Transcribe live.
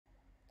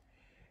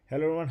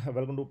Hello everyone,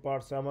 welcome to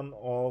part 7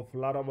 of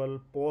Laravel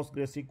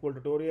Postgresql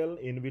tutorial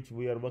in which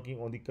we are working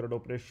on the CRUD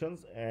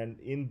operations, and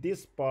in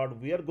this part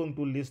we are going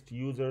to list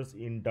users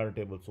in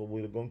Datatable. So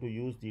we are going to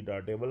use the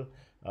Datatable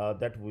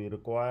that we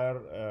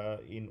require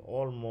in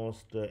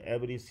almost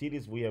every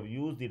series. We have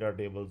used the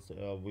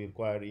Datatables we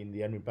require in the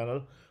admin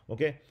panel.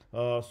 Okay,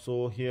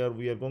 so here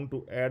we are going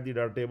to add the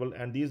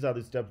Datatable, and these are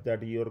the steps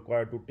that you are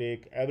required to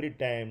take every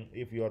time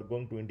if you are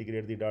going to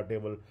integrate the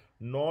Datatable,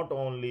 not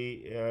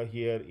only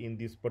here in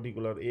this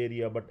particular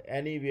area but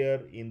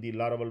anywhere in the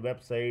Laravel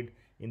website,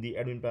 in the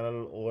admin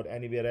panel, or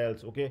anywhere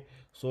else. Okay,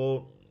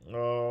 so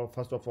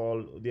first of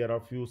all, there are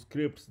few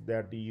scripts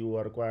that you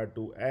are required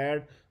to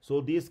add.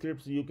 So these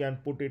scripts you can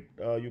put it,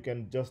 you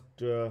can just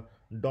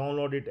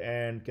download it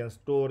and can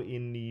store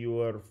in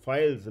your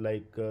files,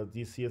 like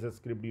the CSS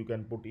script you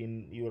can put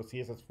in your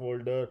CSS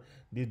folder.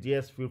 The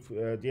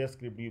JS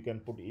script you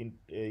can put in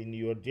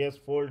your JS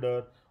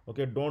folder.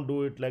 Okay, don't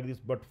do it like this,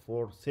 but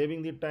for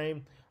saving the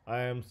time I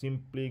am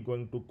simply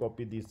going to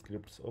copy these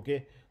scripts.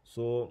 Okay,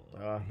 so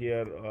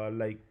here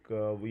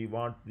we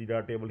want the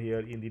data table here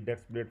in the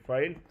index.blade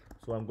file.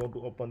 So I'm going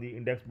to open the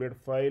index.blade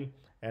file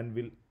and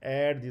will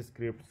add the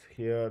scripts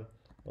here.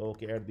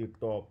 Okay, at the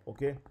top.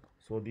 Okay,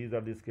 so these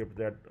are the scripts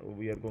that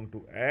we are going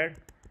to add.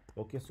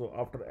 Okay, so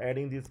after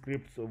adding these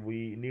scripts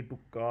we need to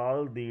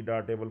call the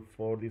data table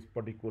for this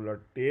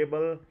particular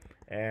table,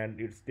 and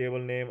its table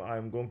name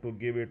I'm going to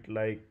give it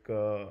like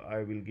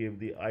I will give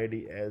the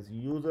ID as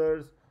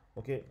users.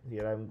 Okay,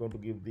 here I'm going to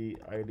give the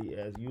ID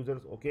as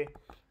users. Okay,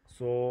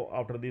 so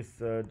after this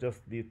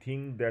just the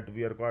thing that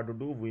we are required to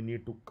do, we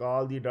need to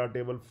call the data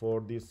table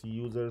for this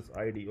users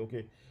ID.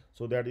 Okay,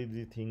 so that is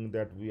the thing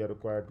that we are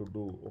required to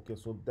do. Okay,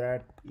 so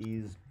that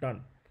is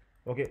done.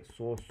 Okay,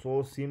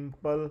 so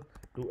simple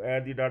to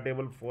add the data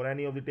table for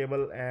any of the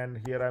table, and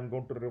here I'm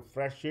going to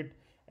refresh it,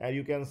 and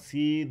you can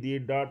see the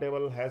data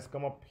table has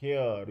come up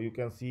here. You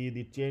can see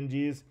the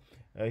changes.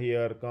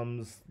 Here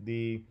comes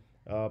the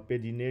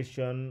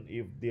pagination.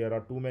 If there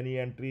are too many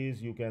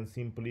entries, you can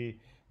simply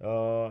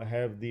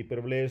have the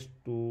privilege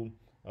to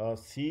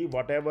see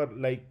whatever,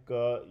 like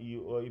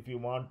if you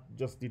want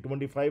just the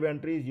 25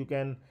 entries, you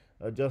can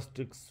just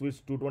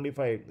switch to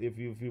 25. If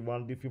you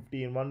want the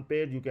 50 in one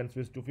page, you can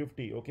switch to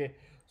 50. Okay,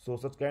 so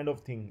such kind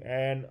of thing.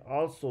 And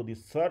also the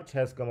search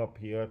has come up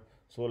here.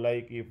 So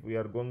like if we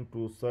are going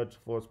to search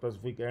for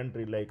specific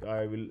entry, like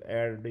I will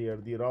add here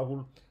the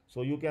Rahul,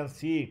 so you can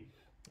see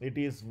it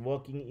is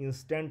working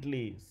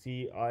instantly.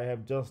 See, I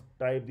have just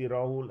typed the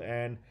Rahul,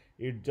 and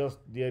it just,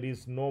 there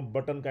is no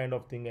button kind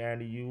of thing,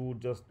 and you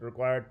just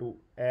require to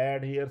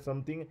add here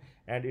something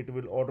and it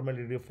will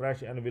automatically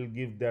refresh and will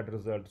give that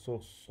result.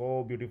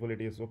 So beautiful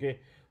it is. Okay,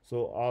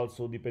 so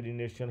also the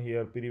pagination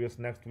here, previous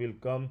next will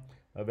come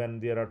when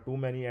there are too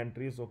many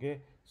entries.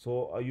 Okay,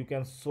 so you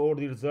can sort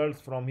the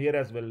results from here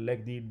as well,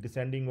 like the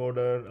descending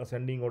order,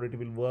 ascending order, it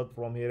will work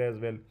from here as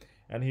well.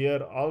 And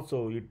here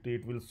also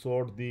it will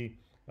sort the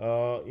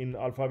in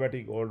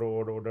alphabetic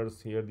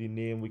orders. Here the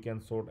name we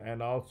can sort,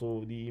 and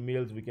also the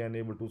emails we can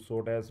able to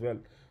sort as well.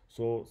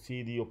 So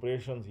see the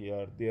operations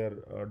here, their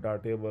data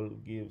table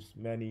gives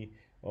many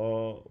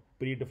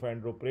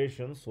predefined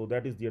operations. So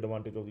that is the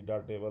advantage of the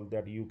data table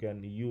that you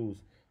can use.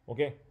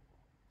 Okay,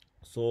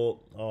 so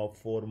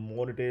for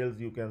more details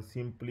you can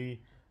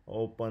simply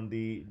open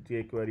the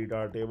jQuery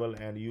data table,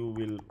 and you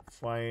will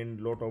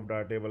find lot of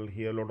data table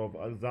here, lot of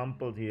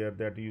examples here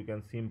that you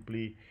can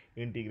simply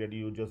integrate.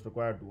 You just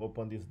require to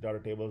open this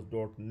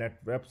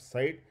datatables.net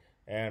website,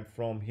 and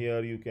from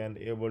here you can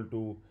able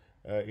to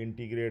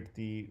integrate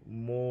the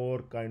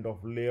more kind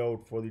of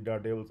layout for the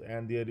data tables.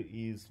 And there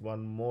is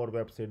one more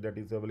website that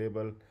is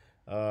available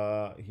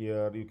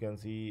here. You can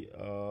see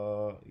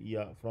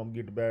yeah, from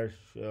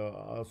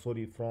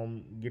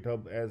from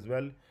GitHub as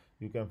well.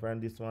 You can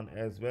find this one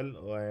as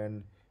well,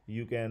 and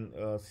you can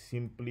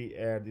simply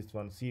add this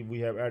one. See, we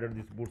have added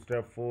this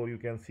bootstrap 4. You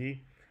can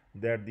see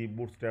that the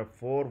bootstrap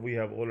 4 we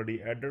have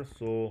already added.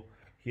 So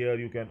here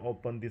you can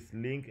open this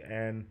link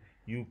and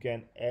you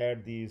can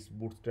add these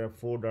bootstrap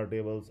 4 data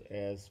tables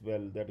as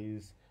well. That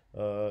is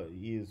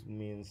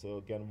means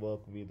can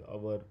work with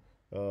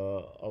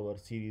our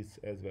series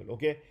as well.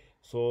 Okay,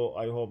 so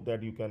I hope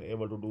that you can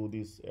able to do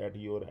this at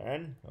your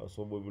end.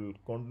 So we will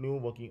continue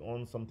working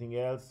on something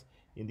else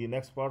in the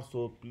next part,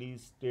 so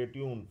please stay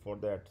tuned for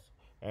that.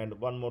 And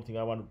one more thing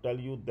I want to tell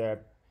you,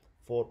 that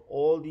for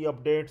all the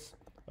updates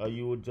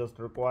you just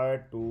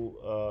required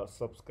to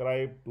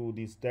subscribe to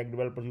the Stack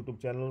Developer YouTube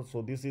channel.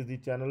 So this is the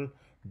channel,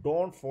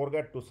 don't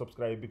forget to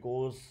subscribe,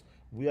 because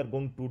we are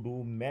going to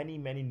do many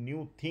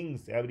new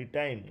things every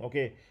time.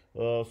 Okay,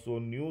 so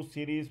new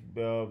series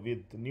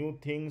with new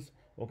things.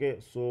 Okay,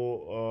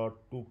 so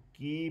to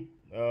keep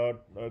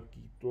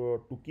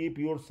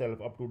yourself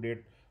up to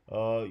date,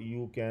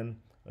 you can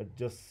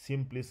just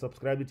simply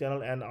subscribe the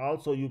channel, and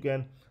also you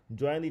can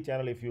join the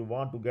channel if you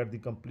want to get the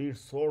complete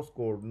source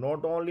code,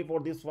 not only for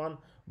this one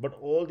but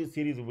all the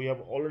series. We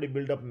have already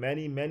built up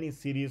many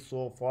series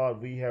so far.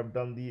 We have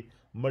done the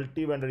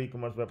multi-vendor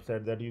e-commerce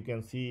website that you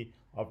can see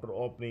after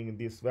opening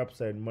this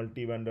website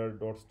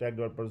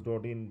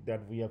multivendor.stack.pers.in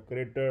that we have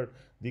created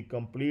the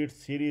complete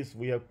series.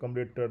 We have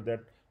completed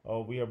that.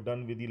 We have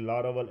done with the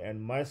Laravel and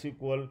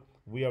MySQL.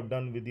 We have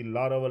done with the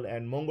Laravel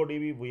and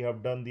MongoDB. We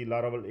have done the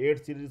Laravel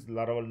 8 series,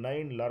 Laravel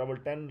 9, Laravel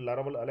 10,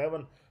 Laravel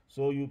 11.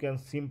 So you can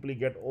simply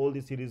get all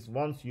the series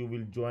once you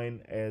will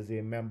join as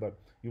a member.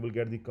 You will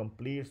get the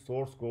complete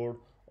source code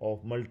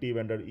of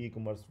multi-vendor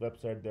e-commerce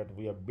website that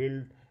we have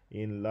built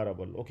in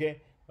Laravel. Okay,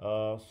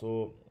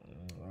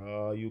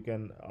 you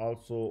can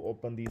also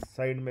open the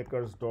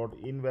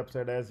sidemakers.in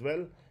website as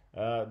well,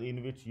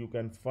 in which you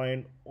can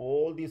find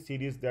all the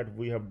series that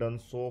we have done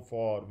so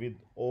far with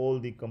all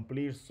the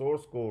complete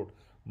source code,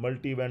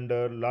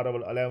 multi-vendor,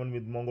 Laravel 11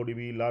 with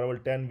MongoDB,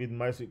 Laravel 10 with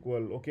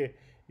MySQL. Okay,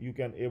 you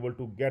can able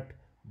to get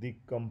the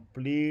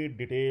complete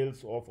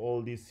details of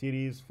all these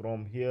series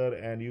from here,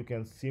 and you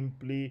can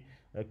simply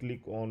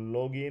click on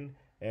login,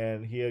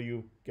 and here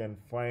you can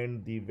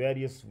find the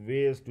various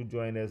ways to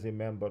join as a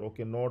member.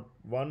 Okay, not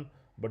one,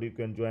 but you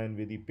can join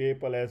with the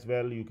PayPal as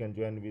well. You can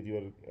join with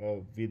your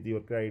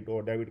credit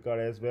or debit card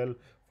as well.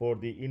 For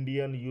the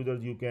Indian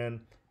users, you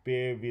can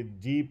pay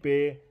with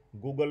GPay,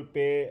 Google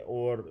Pay,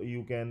 or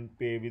you can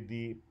pay with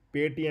the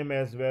Paytm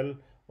as well.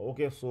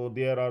 Okay, so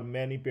there are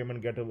many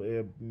payment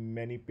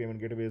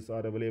gateways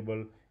are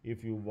available.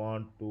 If you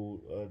want to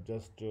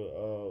just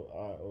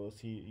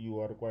see, you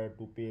are required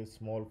to pay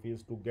small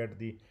fees to get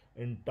the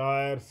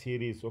entire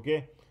series.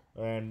 Okay,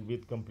 and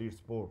with complete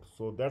support.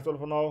 So that's all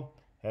for now.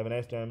 Have a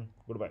nice time.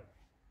 Goodbye.